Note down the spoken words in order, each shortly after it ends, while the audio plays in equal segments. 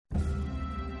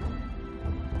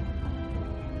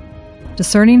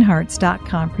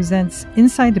DiscerningHearts.com presents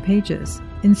Inside the Pages,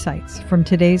 insights from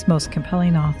today's most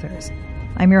compelling authors.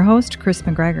 I'm your host, Kris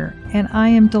McGregor, and I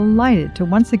am delighted to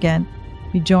once again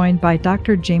be joined by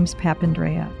Dr. James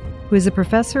Papandrea, who is a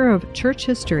professor of church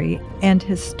history and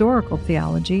historical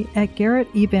theology at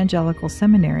Garrett Evangelical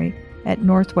Seminary at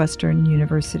Northwestern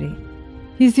University.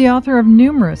 He's the author of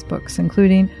numerous books,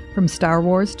 including From Star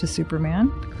Wars to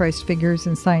Superman, Christ Figures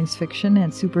in Science Fiction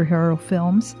and Superhero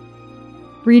Films,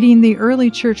 reading the early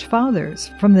church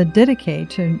fathers from the Didache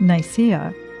to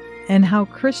Nicaea, and How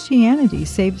Christianity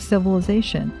Saved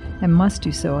Civilization and Must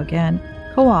Do So Again,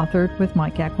 co-authored with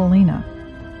Mike Aquilina.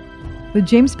 With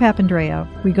James Papandrea,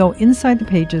 we go inside the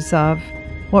pages of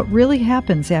What Really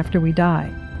Happens After We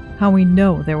Die, How We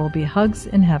Know There Will Be Hugs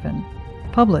in Heaven,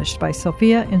 published by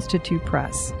Sophia Institute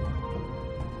Press.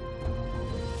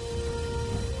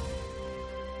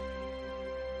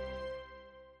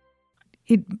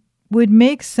 It would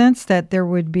make sense that there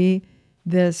would be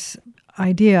this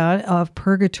idea of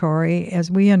purgatory as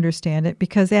we understand it,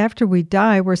 because after we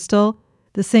die, we're still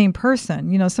the same person.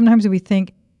 You know, sometimes we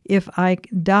think if I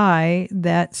die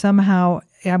that somehow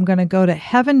I'm going to go to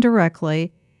heaven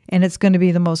directly and it's going to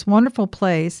be the most wonderful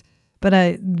place,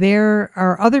 but there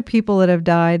are other people that have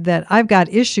died that I've got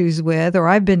issues with or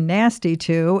I've been nasty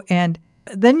to, and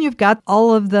then you've got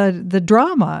all of the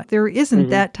drama. There isn't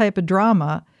that type of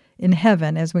drama in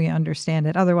heaven as we understand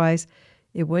it. Otherwise,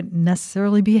 it wouldn't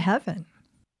necessarily be heaven.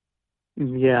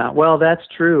 Yeah, well, that's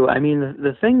true. I mean,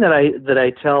 the thing that I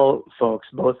tell folks,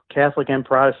 both Catholic and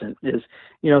Protestant, is,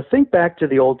 think back to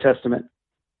the Old Testament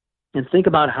and think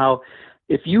about how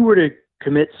if you were to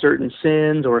commit certain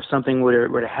sins or something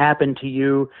were to happen to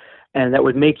you and that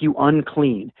would make you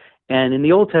unclean. And in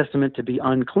the Old Testament, to be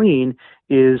unclean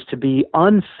is to be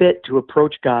unfit to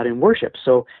approach God in worship.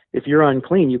 So if you're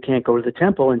unclean, you can't go to the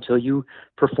temple until you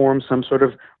perform some sort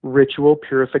of ritual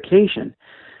purification.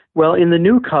 Well, in the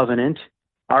New Covenant,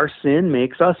 our sin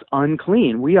makes us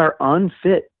unclean. We are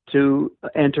unfit to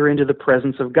enter into the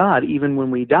presence of God even when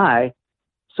we die.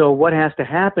 So what has to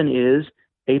happen is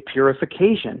a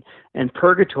purification. And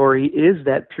purgatory is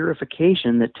that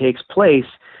purification that takes place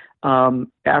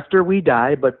after we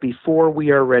die, but before we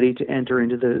are ready to enter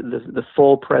into the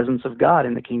full presence of God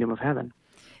in the kingdom of heaven.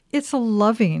 It's a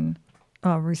loving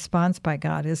response by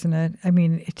God, isn't it? I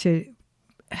mean, to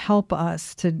help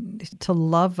us, to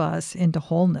love us into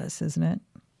wholeness, isn't it?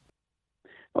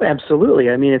 Oh,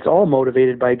 absolutely. I mean, it's all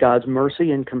motivated by God's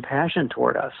mercy and compassion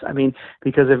toward us. I mean,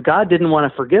 because if God didn't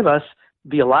want to forgive us,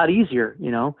 it'd be a lot easier,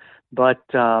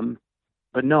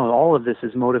 But no, all of this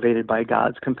is motivated by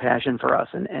God's compassion for us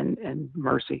and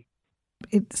mercy.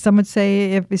 Some would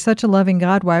say, if he's such a loving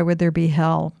God, why would there be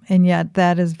hell? And yet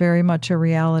that is very much a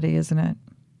reality, isn't it?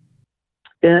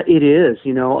 It is.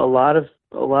 A lot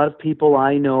of people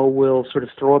I know will sort of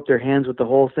throw up their hands with the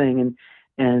whole thing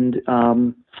and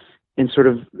sort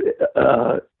of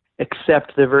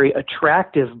accept the very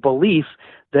attractive belief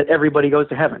that everybody goes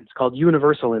to heaven. It's called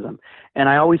universalism. And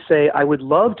I always say I would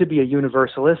love to be a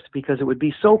universalist because it would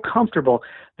be so comfortable.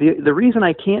 The reason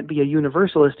I can't be a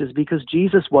universalist is because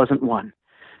Jesus wasn't one.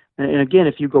 And again,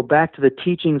 if you go back to the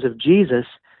teachings of Jesus,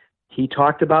 he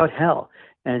talked about hell.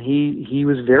 And he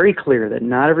was very clear that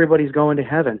not everybody's going to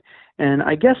heaven. And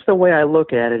I guess the way I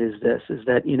look at it is this, is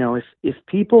that, if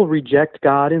people reject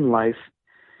God in life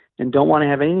and don't want to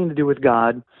have anything to do with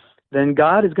God, then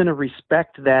God is going to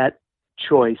respect that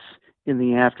choice in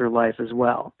the afterlife as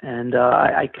well. And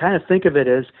I kind of think of it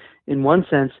as, in one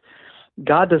sense,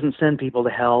 God doesn't send people to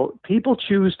hell. People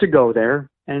choose to go there,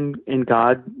 and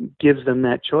God gives them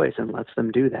that choice and lets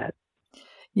them do that.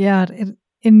 Yeah,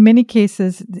 in many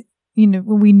cases,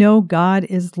 we know God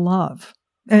is love.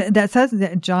 That says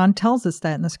that John tells us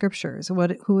that in the scriptures.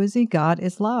 Who is he? God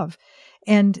is love.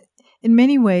 And in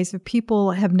many ways, if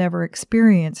people have never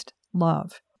experienced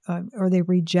love or they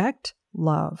reject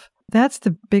love, that's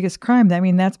the biggest crime. I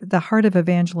mean, that's the heart of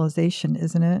evangelization,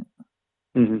 isn't it?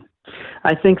 Mm-hmm.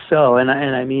 I think so. And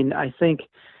I mean, I think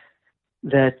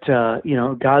that,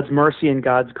 God's mercy and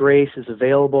God's grace is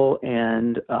available.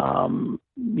 And,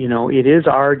 it is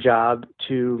our job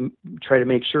to try to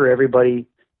make sure everybody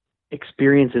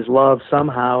experiences love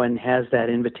somehow and has that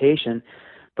invitation.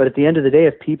 But at the end of the day,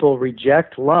 if people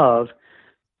reject love,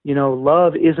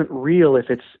 love isn't real if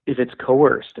it's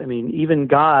coerced. I mean, even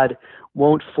God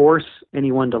won't force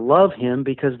anyone to love him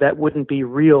because that wouldn't be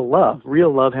real love.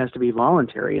 Real love has to be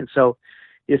voluntary. And so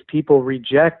if people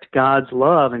reject God's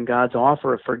love and God's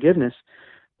offer of forgiveness,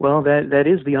 well, that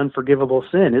is the unforgivable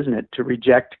sin, isn't it? To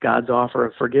reject God's offer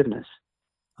of forgiveness.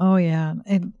 Oh, yeah.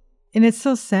 And And it's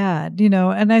so sad,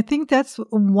 and I think that's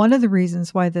one of the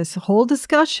reasons why this whole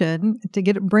discussion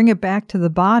bring it back to the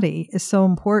body is so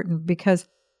important, because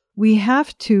we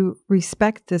have to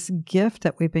respect this gift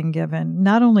that we've been given,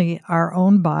 not only our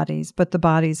own bodies, but the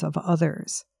bodies of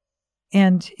others.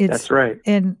 And that's right.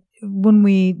 And when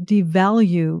we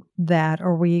devalue that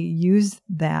or we use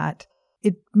that,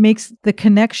 it makes the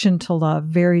connection to love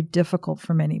very difficult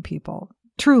for many people.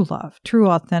 True love, true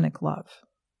authentic love.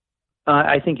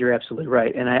 I think you're absolutely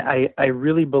right. And I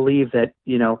really believe that,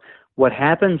 what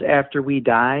happens after we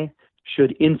die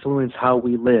should influence how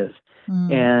we live.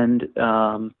 And,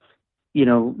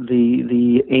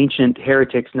 the ancient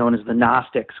heretics known as the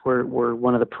Gnostics were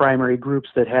one of the primary groups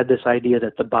that had this idea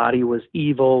that the body was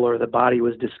evil or the body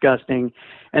was disgusting.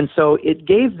 And so it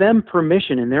gave them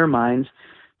permission in their minds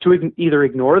to either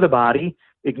ignore the bodies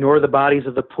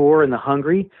of the poor and the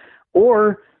hungry,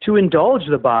 or to indulge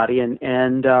the body and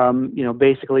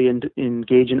basically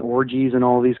engage in orgies and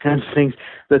all these kinds of things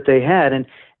that they had.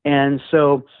 And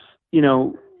so,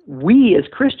 we as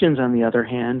Christians, on the other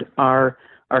hand, are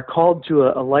called to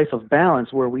a life of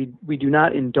balance where we do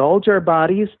not indulge our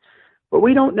bodies, but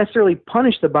we don't necessarily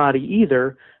punish the body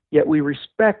either, yet we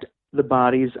respect the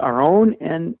bodies, our own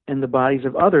and the bodies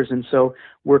of others. And so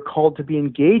we're called to be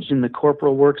engaged in the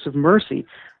corporal works of mercy.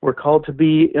 We're called to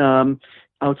be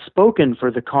outspoken for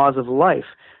the cause of life,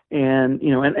 and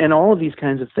all of these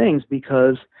kinds of things,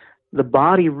 because the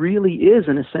body really is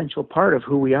an essential part of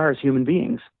who we are as human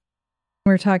beings.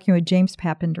 We're talking with James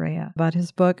Papandrea about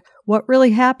his book, What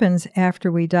Really Happens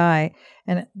After We Die,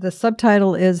 and the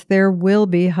subtitle is There Will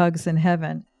Be Hugs in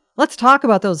Heaven. Let's talk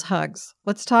about those hugs.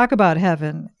 Let's talk about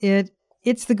heaven.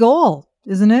 It's the goal,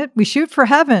 isn't it? We shoot for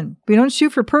heaven. We don't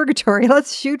shoot for purgatory.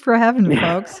 Let's shoot for heaven,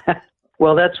 folks.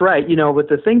 Well, that's right. But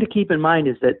the thing to keep in mind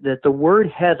is that the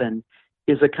word heaven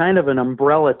is a kind of an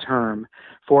umbrella term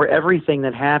for everything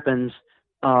that happens,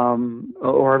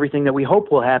 or everything that we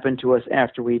hope will happen to us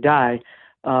after we die.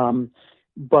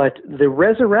 But the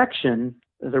resurrection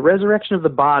of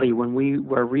the body, when we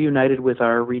are reunited with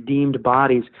our redeemed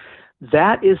bodies,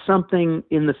 that is something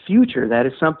in the future. That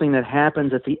is something that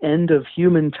happens at the end of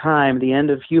human time, the end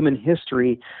of human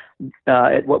history,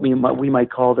 at what we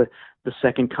might call the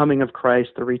second coming of Christ,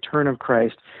 the return of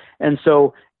Christ. And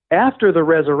so after the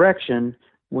resurrection,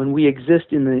 when we exist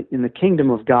in the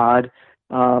kingdom of God,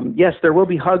 yes, there will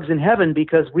be hugs in heaven,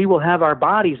 because we will have our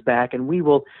bodies back and we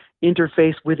will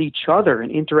interface with each other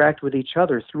and interact with each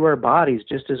other through our bodies,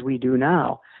 just as we do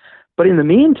now. But in the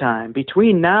meantime,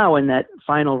 between now and that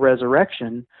final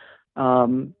resurrection,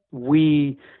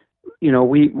 we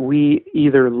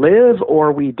either live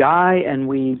or we die, and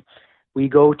we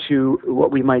go to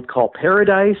what we might call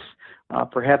paradise.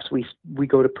 Perhaps we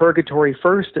go to purgatory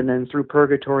first, and then through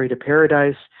purgatory to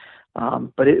paradise.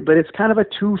 But it's kind of a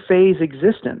two-phase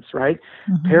existence, right?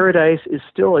 Mm-hmm. Paradise is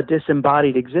still a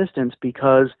disembodied existence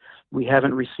because we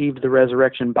haven't received the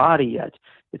resurrection body yet.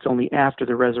 It's only after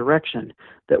the resurrection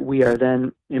that we are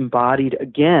then embodied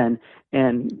again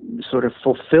and sort of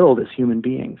fulfilled as human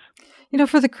beings.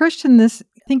 For the Christian, I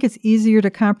think it's easier to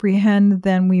comprehend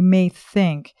than we may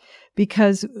think,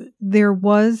 because there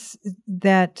was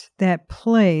that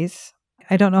place.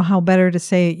 I don't know how better to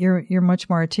say it. You're much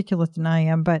more articulate than I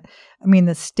am, but I mean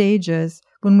the stages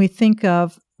when we think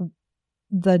of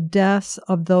the deaths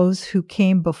of those who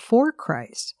came before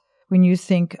Christ. When you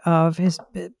think of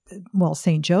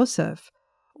St. Joseph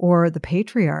or the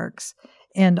patriarchs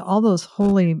and all those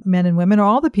holy men and women, or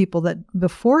all the people that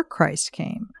before Christ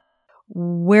came,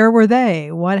 where were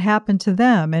they? What happened to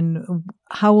them? And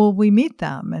how will we meet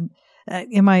them? And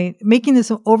am I making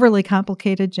this overly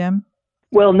complicated, Jim?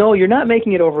 Well, no, you're not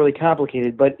making it overly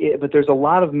complicated, but there's a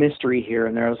lot of mystery here,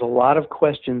 and there's a lot of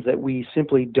questions that we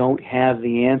simply don't have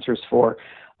the answers for.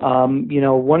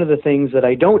 One of the things that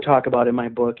I don't talk about in my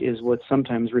book is what's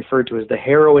sometimes referred to as the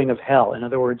harrowing of hell. In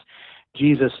other words,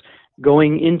 Jesus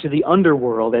going into the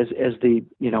underworld as the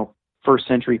first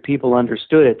century people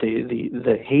understood it,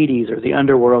 the Hades or the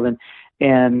underworld,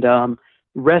 and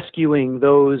rescuing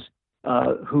those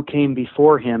who came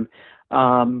before him.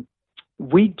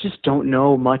 We just don't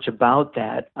know much about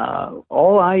that.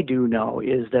 All I do know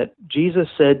is that Jesus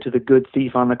said to the good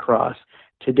thief on the cross,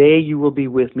 "Today you will be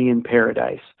with me in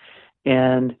paradise."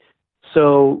 And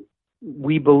so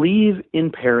we believe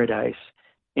in paradise,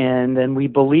 and then we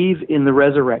believe in the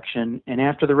resurrection. And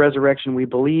after the resurrection, we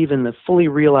believe in the fully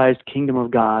realized kingdom of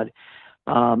God.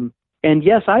 And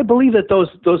yes, I believe that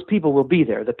those people will be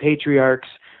there. The patriarchs,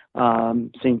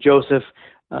 St. Joseph,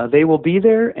 they will be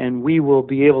there, and we will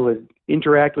be able to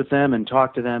interact with them and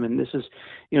talk to them. And this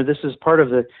is part of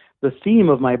the theme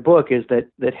of my book, is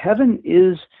that heaven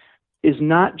is is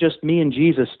not just me and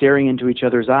Jesus staring into each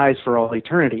other's eyes for all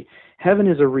eternity. Heaven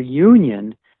is a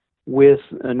reunion with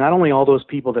not only all those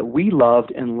people that we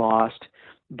loved and lost,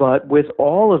 but with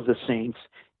all of the saints.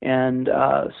 And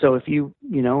so if your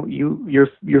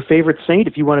favorite saint,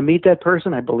 if you want to meet that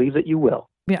person, I believe that you will.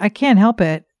 I can't help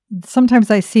it. Sometimes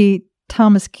I see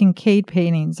Thomas Kincaid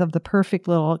paintings of the perfect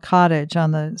little cottage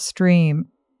on the stream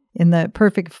in the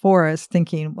perfect forest,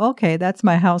 thinking, okay, that's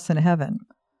my house in heaven.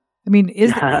 I mean,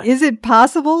 is it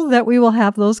possible that we will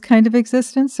have those kind of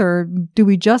existence, or do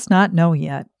we just not know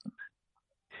yet?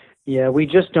 Yeah, we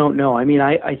just don't know. I mean,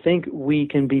 I think we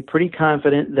can be pretty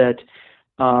confident that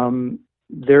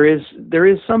there is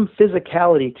some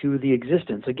physicality to the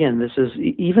existence. Again, this is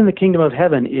even the kingdom of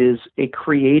heaven is a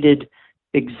created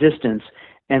existence,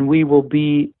 and we will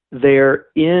be there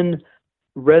in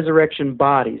resurrection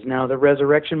bodies. Now, the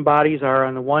resurrection bodies are,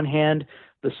 on the one hand,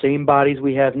 the same bodies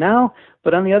we have now,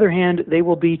 but on the other hand, they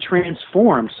will be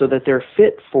transformed so that they're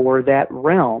fit for that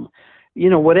realm,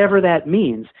 whatever that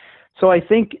means. So I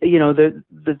think,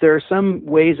 that there are some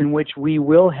ways in which we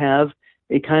will have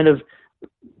a kind of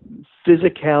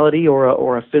physicality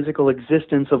or a physical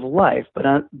existence of life. But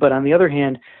on the other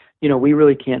hand, we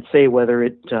really can't say whether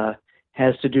it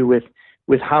has to do with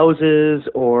houses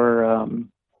or,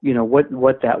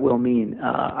 what that will mean.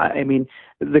 I mean,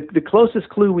 the closest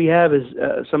clue we have is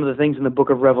some of the things in the book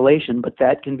of Revelation, but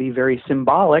that can be very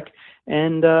symbolic,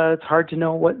 and it's hard to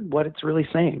know what it's really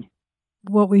saying.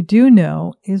 What we do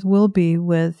know is we'll be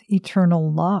with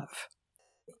eternal love.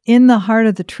 In the heart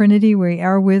of the Trinity, where we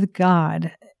are with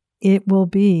God, it will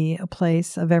be a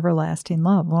place of everlasting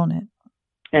love, won't it?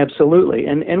 Absolutely.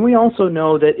 And we also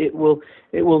know that it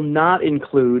will not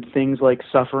include things like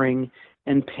suffering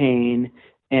and pain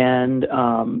and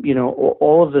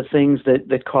all of the things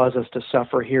that cause us to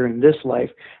suffer here in this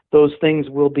life. Those things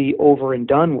will be over and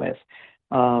done with.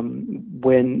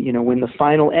 When the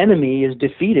final enemy is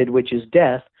defeated, which is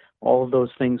death, all of those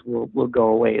things will go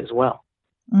away as well.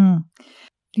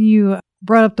 You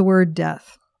brought up the word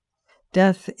death.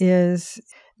 Death is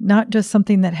not just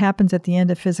something that happens at the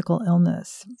end of physical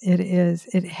illness.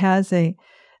 It has a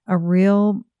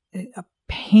real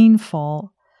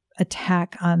painful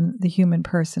attack on the human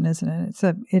person, isn't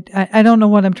it? I don't know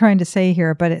what I'm trying to say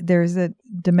here, but there's a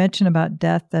dimension about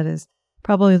death that is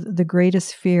probably the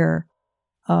greatest fear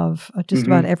of just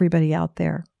about everybody out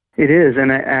there. It is,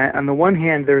 and on the one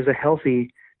hand, there's a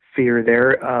healthy fear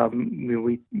there.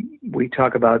 We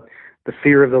talk about the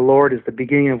fear of the Lord is the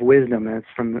beginning of wisdom. That's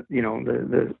from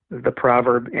the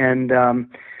proverb, and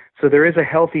so there is a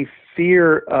healthy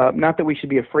fear. Not that we should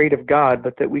be afraid of God,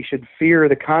 but that we should fear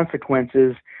the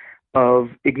consequences of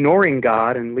ignoring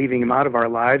God and leaving Him out of our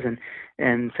lives.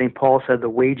 And St. Paul said the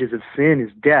wages of sin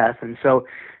is death, and so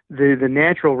the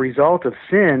natural result of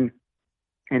sin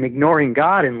and ignoring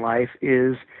God in life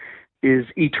is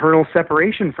eternal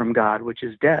separation from God, which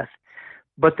is death.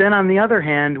 But then on the other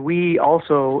hand, we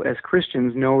also, as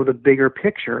Christians, know the bigger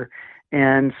picture.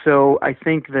 And so I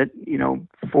think that,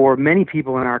 for many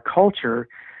people in our culture,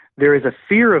 there is a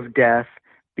fear of death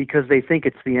because they think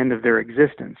it's the end of their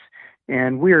existence.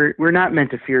 And we're not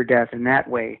meant to fear death in that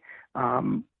way.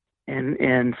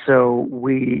 And so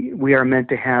we are meant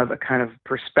to have a kind of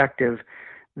perspective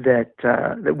that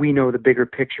we know the bigger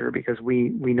picture because we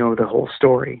know the whole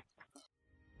story.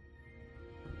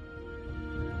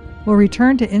 We'll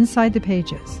return to Inside the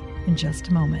Pages in just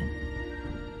a moment.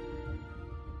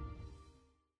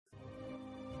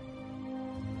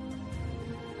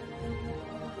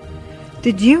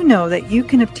 Did you know that you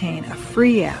can obtain a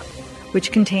free app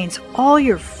which contains all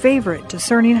your favorite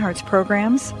Discerning Hearts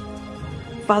programs?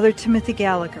 Father Timothy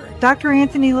Gallagher, Dr.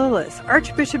 Anthony Lillis,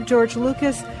 Archbishop George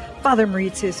Lucas, Father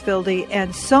Mauritius Fildi,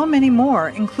 and so many more,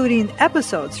 including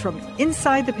episodes from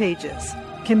Inside the Pages,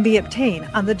 can be obtained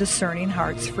on the Discerning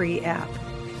Hearts free app.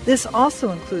 This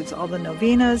also includes all the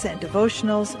novenas and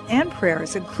devotionals and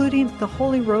prayers, including the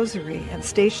Holy Rosary and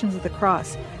Stations of the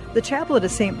Cross, the Chaplet of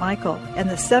St. Michael, and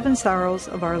the Seven Sorrows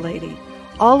of Our Lady,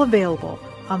 all available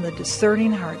on the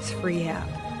Discerning Hearts free app.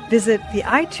 Visit the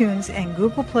iTunes and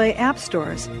Google Play app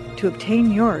stores to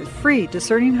obtain your free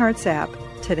Discerning Hearts app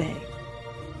today.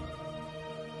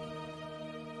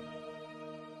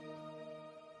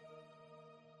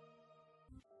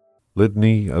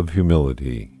 Litany of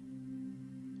Humility.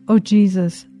 O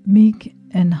Jesus, meek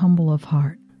and humble of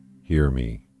heart, hear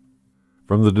me.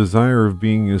 From the desire of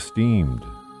being esteemed,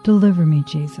 deliver me,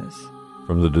 Jesus.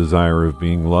 From the desire of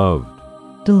being loved,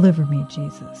 deliver me,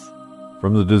 Jesus.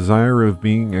 From the desire of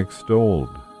being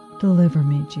extolled, deliver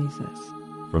me, Jesus.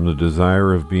 From the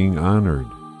desire of being honored,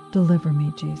 deliver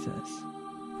me, Jesus.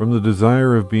 From the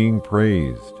desire of being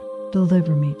praised,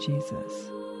 Deliver me, Jesus.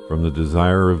 From the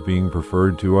desire of being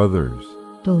preferred to others.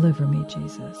 Deliver me,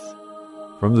 Jesus.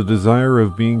 From the desire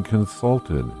of being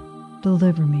consulted.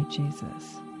 Deliver me,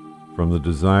 Jesus. From the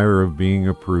desire of being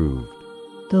approved.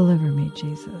 Deliver me,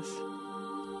 Jesus.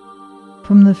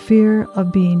 From the fear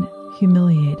of being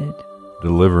humiliated.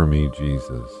 Deliver me,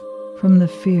 Jesus. From the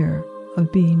fear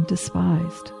of being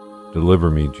despised. Deliver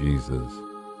me, Jesus.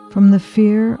 From the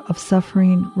fear of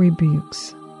suffering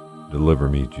rebukes. Deliver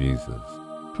me, Jesus.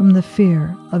 From the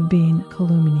fear of being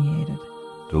calumniated.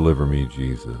 Deliver me,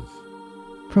 Jesus.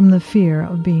 From the fear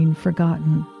of being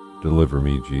forgotten. Deliver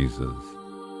me, Jesus.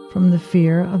 From the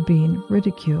fear of being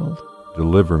ridiculed.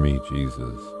 Deliver me,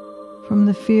 Jesus. From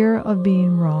the fear of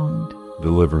being wronged.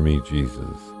 Deliver me,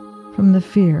 Jesus. From the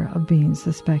fear of being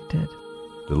suspected.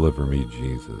 Deliver me,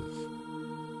 Jesus.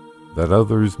 That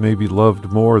others may be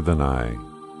loved more than I.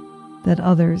 That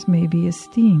others may be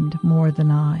esteemed more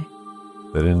than I.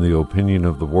 That in the opinion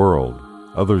of the world,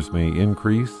 others may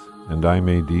increase and I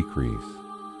may decrease.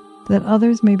 That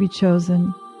others may be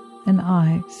chosen and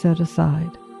I set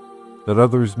aside. That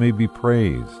others may be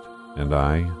praised and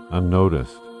I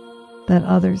unnoticed. That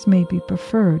others may be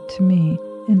preferred to me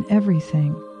in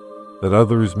everything. That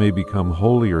others may become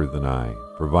holier than I,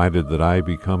 provided that I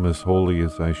become as holy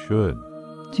as I should.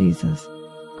 Jesus,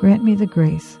 grant me the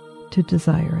grace to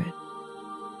desire it.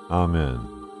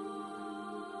 Amen.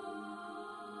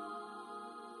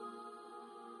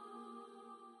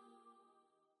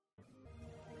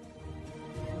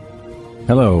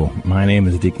 Hello, my name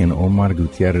is Deacon Omar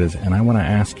Gutierrez, and I want to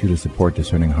ask you to support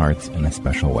Discerning Hearts in a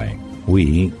special way.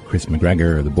 We, Kris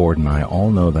McGregor, the board, and I all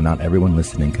know that not everyone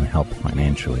listening can help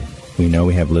financially. We know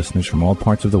we have listeners from all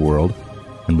parts of the world,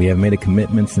 and we have made a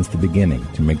commitment since the beginning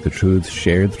to make the truths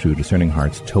shared through Discerning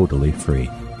Hearts totally free.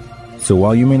 So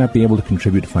while you may not be able to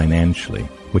contribute financially,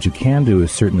 what you can do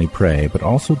is certainly pray, but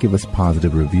also give us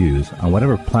positive reviews on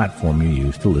whatever platform you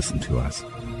use to listen to us.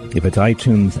 If it's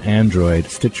iTunes, Android,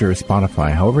 Stitcher,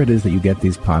 Spotify, however it is that you get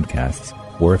these podcasts,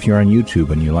 or if you're on YouTube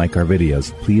and you like our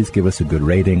videos, please give us a good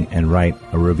rating and write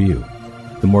a review.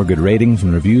 The more good ratings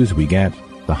and reviews we get,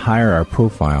 the higher our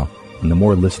profile, and the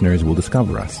more listeners will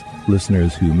discover us,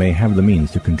 listeners who may have the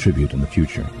means to contribute in the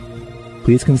future.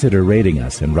 Please consider rating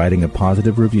us and writing a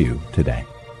positive review today.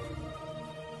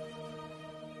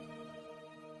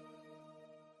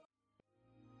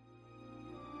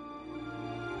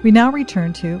 We now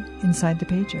return to Inside the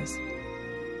Pages.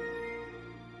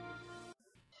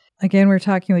 Again, we're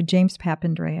talking with James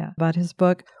Papandrea about his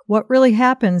book, What Really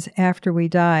Happens After We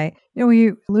Die. You know,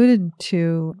 we alluded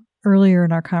to earlier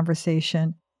in our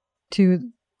conversation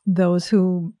to those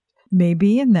who may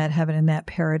be in that heaven, in that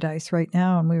paradise right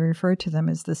now, and we refer to them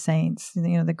as the saints,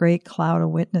 you know, the great cloud of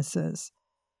witnesses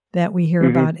that we hear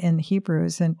about in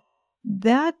Hebrews. And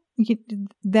that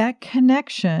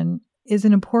connection is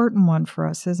an important one for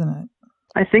us, isn't it?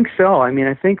 I think so. I mean,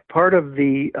 I think part of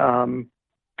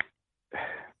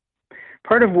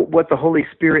what the Holy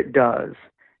Spirit does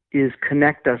is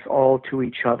connect us all to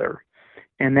each other.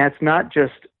 And that's not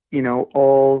just, you know,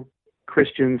 all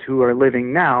Christians who are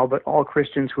living now, but all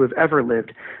Christians who have ever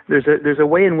lived. There's a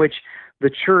way in which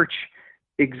the church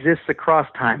exists across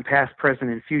time, past, present,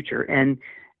 and future. And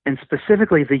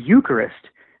specifically the Eucharist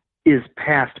is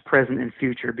past, present, and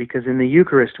future, because in the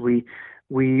Eucharist we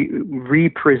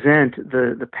represent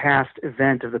the past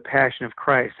event of the Passion of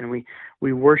Christ, and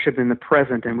we worship in the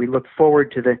present, and we look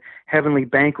forward to the heavenly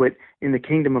banquet in the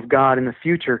kingdom of God in the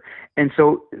future. And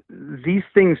so these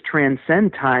things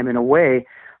transcend time in a way,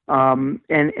 and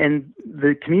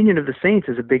the communion of the saints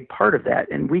is a big part of that,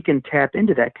 and we can tap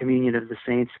into that communion of the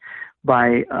saints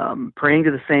by praying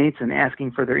to the saints and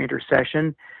asking for their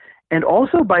intercession, and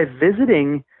also by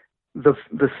visiting the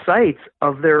sites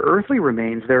of their earthly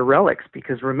remains, their relics,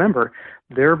 because remember,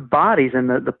 their bodies and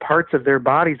the parts of their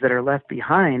bodies that are left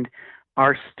behind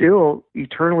are still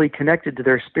eternally connected to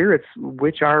their spirits,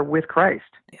 which are with Christ.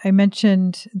 I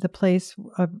mentioned the place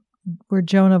where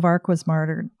Joan of Arc was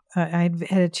martyred. I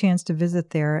had a chance to visit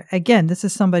there. Again, this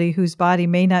is somebody whose body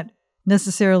may not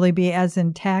necessarily be as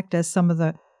intact as some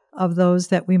of those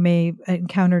that we may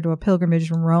encounter to a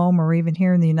pilgrimage in Rome, or even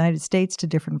here in the United States to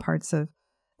different parts of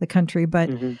the country, but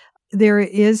there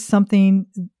is something,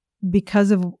 because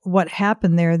of what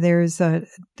happened there. There's a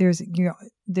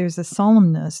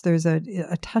solemnness, there's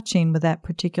a touching with that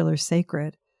particular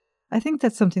sacred. I think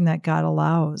that's something that God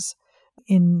allows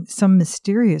in some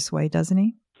mysterious way, doesn't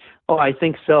He? Oh, I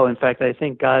think so. In fact, I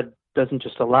think God doesn't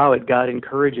just allow it; God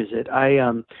encourages it. I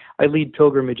lead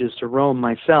pilgrimages to Rome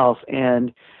myself,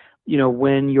 and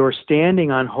when you're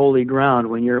standing on holy ground,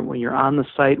 when you're on the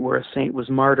site where a saint was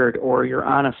martyred, or you're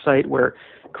on a site where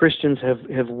Christians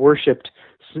have worshipped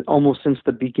almost since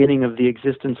the beginning of the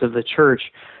existence of the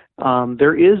church,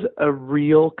 there is a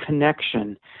real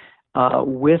connection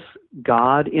with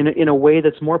God in a way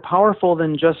that's more powerful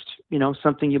than just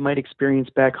something you might experience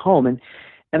back home.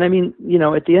 And I mean,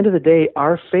 at the end of the day,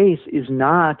 our faith is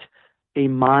not a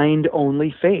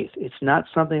mind-only faith. It's not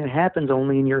something that happens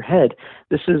only in your head.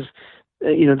 This is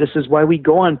why we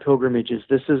go on pilgrimages.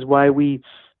 This is why we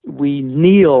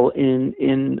kneel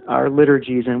in our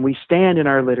liturgies, and we stand in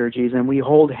our liturgies, and we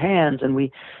hold hands, and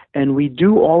we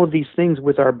do all of these things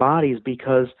with our bodies,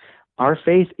 because our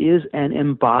faith is an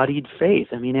embodied faith.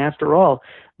 I mean, after all,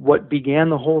 what began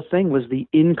the whole thing was the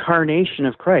incarnation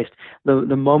of Christ,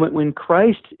 the moment when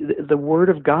Christ, the Word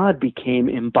of God, became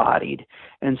embodied.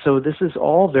 And so this is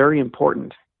all very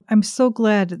important. I'm so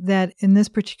glad that in this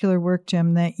particular work,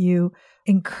 Jim, that you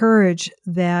encourage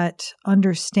that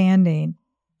understanding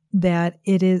that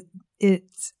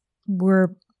we're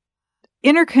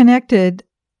interconnected.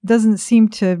 Doesn't seem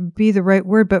to be the right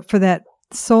word, but for that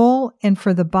soul and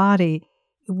for the body,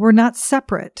 we're not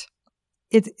separate.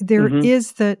 It's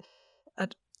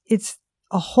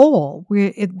a whole.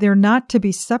 They're not to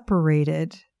be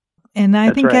separated, and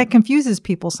I think that confuses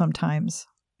people sometimes.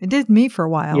 It did me for a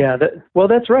while. Yeah,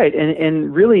 that's right,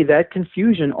 and really that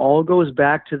confusion all goes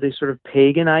back to the sort of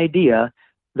pagan idea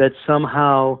that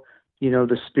somehow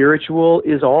the spiritual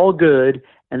is all good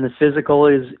and the physical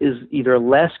is either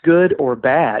less good or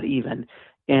bad even.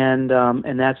 And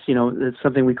that's, it's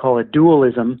something we call a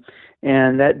dualism.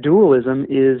 And that dualism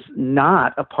is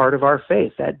not a part of our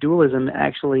faith. That dualism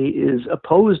actually is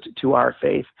opposed to our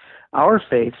faith. Our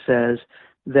faith says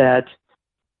that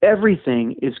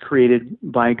everything is created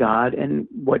by God, and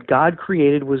what God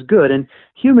created was good. And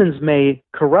humans may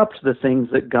corrupt the things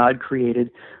that God created,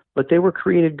 but they were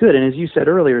created good. And as you said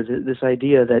earlier, this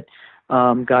idea that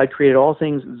God created all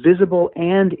things visible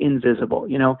and invisible.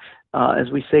 As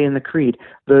we say in the Creed,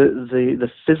 the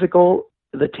physical,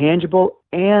 the tangible,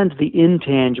 and the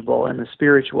intangible, and the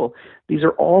spiritual. These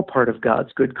are all part of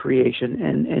God's good creation,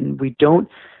 and we don't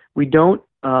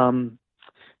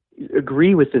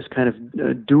agree with this kind of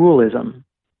dualism.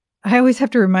 I always have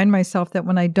to remind myself that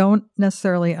when I don't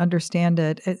necessarily understand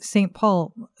it, St.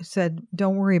 Paul said,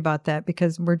 "Don't worry about that,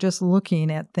 because we're just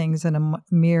looking at things in a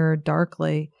mirror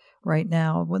darkly right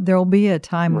now. There will be a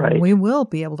time when we will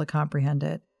be able to comprehend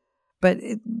it, but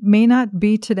it may not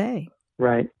be today."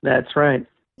 Right. That's right.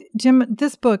 Jim,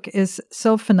 this book is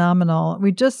so phenomenal.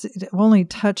 We just only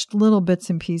touched little bits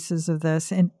and pieces of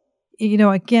this. And,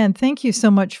 again, thank you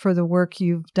so much for the work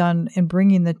you've done in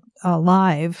bringing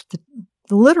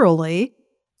literally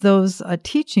those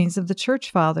teachings of the church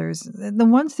fathers, the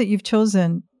ones that you've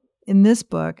chosen in this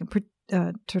book,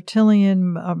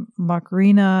 Tertullian,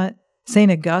 Macrina,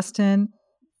 St. Augustine.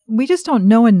 We just don't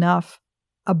know enough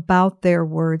about their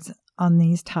words on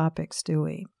these topics, do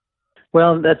we?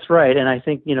 Well, that's right. And I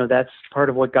think, that's part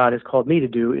of what God has called me to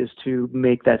do, is to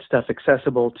make that stuff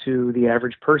accessible to the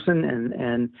average person.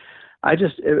 And I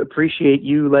just appreciate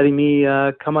you letting me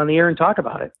come on the air and talk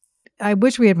about it. I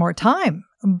wish we had more time,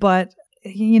 but,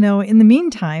 in the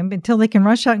meantime, until they can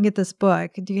rush out and get this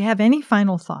book, do you have any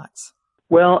final thoughts?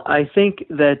 Well, I think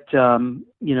that,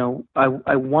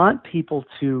 I want people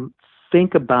to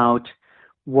think about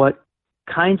what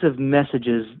kinds of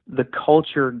messages the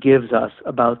culture gives us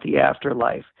about the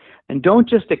afterlife. And don't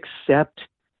just accept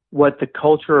what the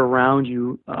culture around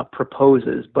you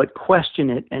proposes, but question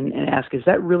it and ask, is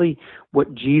that really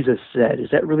what Jesus said? Is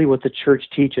that really what the church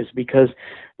teaches? Because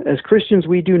as Christians,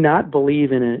 we do not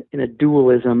believe in a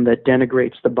dualism that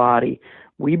denigrates the body.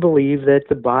 We believe that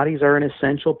the bodies are an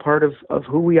essential part of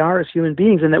who we are as human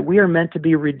beings, and that we are meant to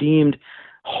be redeemed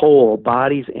whole,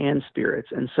 bodies and spirits.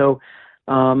 And so,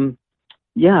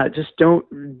 just don't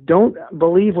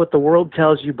believe what the world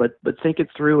tells you, but think it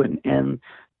through, and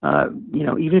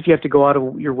even if you have to go out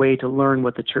of your way to learn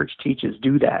what the church teaches,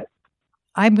 do that.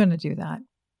 I'm going to do that.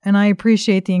 And I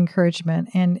appreciate the encouragement,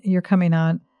 and you're coming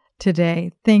on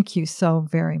today. Thank you so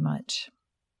very much.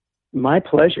 My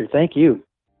pleasure. Thank you.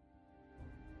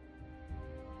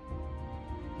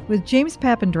 With James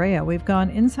Papandrea, we've gone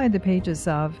inside the pages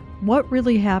of what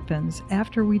really happens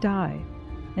after we die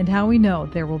and how we know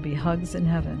there will be hugs in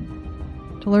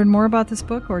heaven. To learn more about this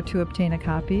book or to obtain a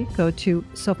copy, go to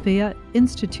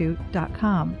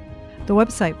sophiainstitute.com, the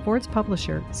website for its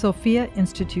publisher, Sophia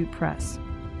Institute Press,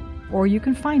 or you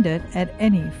can find it at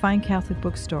any fine Catholic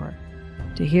bookstore.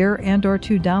 To hear and or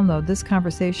to download this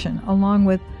conversation, along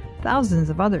with thousands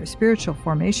of other spiritual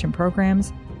formation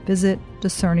programs, visit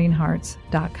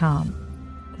discerninghearts.com.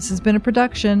 This has been a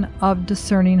production of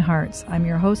Discerning Hearts. I'm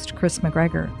your host, Kris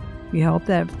McGregor. We hope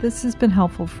that if this has been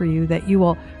helpful for you, that you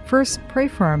will first pray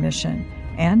for our mission,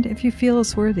 and if you feel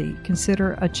us worthy,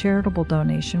 consider a charitable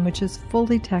donation, which is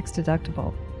fully tax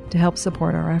deductible, to help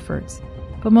support our efforts.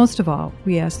 But most of all,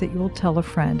 we ask that you will tell a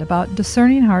friend about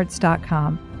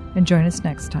discerninghearts.com and join us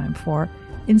next time for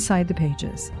Inside the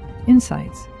Pages,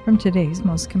 insights from today's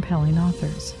most compelling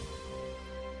authors.